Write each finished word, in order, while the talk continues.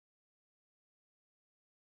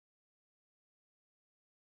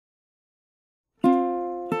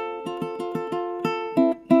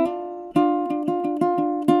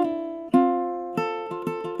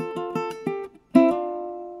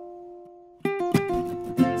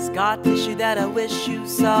Scar tissue that I wish you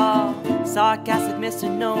saw. Sarcastic Mr.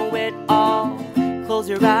 Know-It-All. Close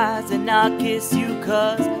your eyes and I'll kiss you,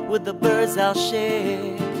 'cause with the birds I'll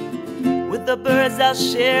share. With the birds I'll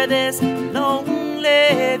share this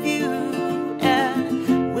lonely view.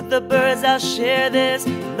 And with the birds I'll share this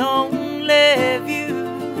lonely view.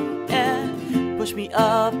 And push me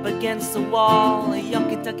up against the wall, a young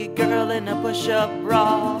Kentucky girl in a push-up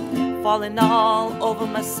bra. Falling all over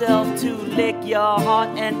myself to lick your heart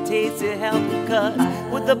and taste your health, 'cause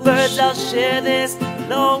with the birds I'll share this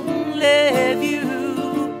lonely view.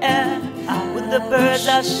 And with the birds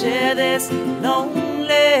I'll share this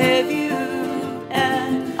lonely view.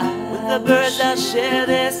 And with the birds I'll share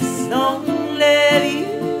this lonely view.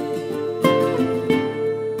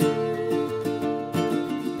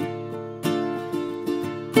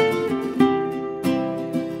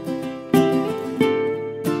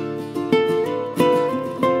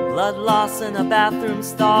 Blood loss in a bathroom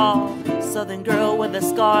stall. Southern girl with a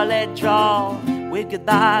scarlet drawl. Wave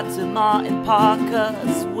goodbye to Martin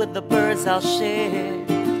Parker's. With the birds I'll share.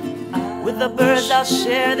 With the birds I'll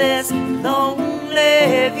share this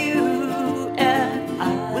lonely view. And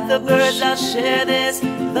with the birds I'll share this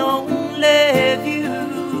lonely view.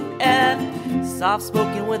 And soft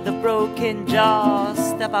spoken with a broken jaw.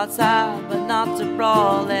 Step outside but not to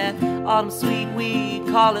brawl. And autumn sweet, we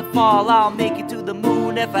call it fall. I'll make it to the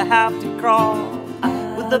moon if I have to crawl.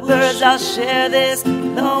 With the birds I'll share this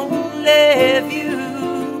lonely view.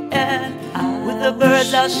 And with the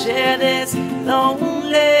birds I'll share this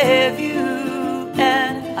lonely view.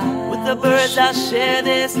 And with the birds I'll share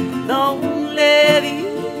this lonely view.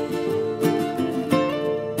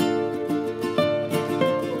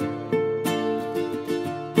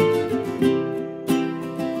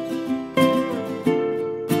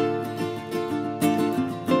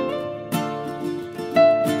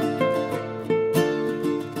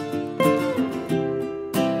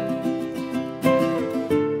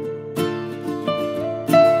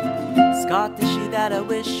 Scar tissue that I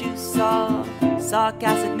wish you saw.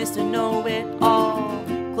 Sarcastic Mr. Know-It-All.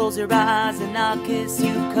 Close your eyes and I'll kiss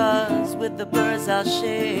you, 'cause with the birds I'll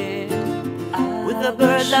share. With the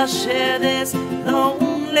birds I'll share this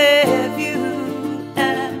lonely view.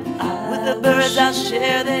 And with the birds I'll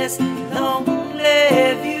share this lonely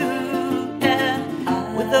view. And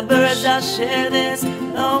with the birds I'll share this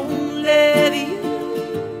lonely view.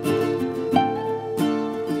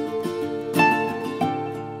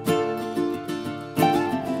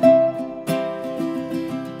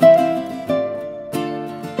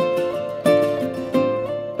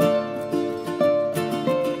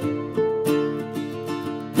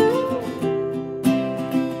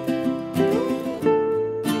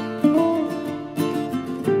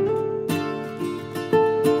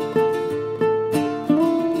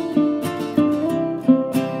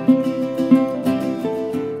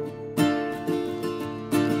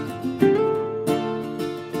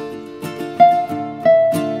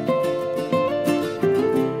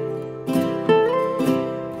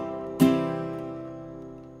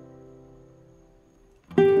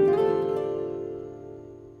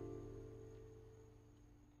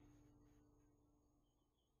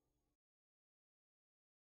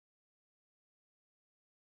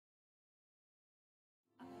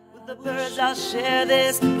 With the birds I'll share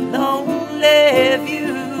this lonely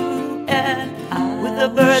view. And with the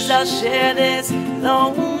birds I'll share this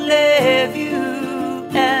lonely view.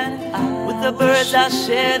 And with the birds I'll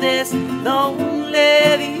share this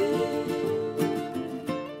lonely view.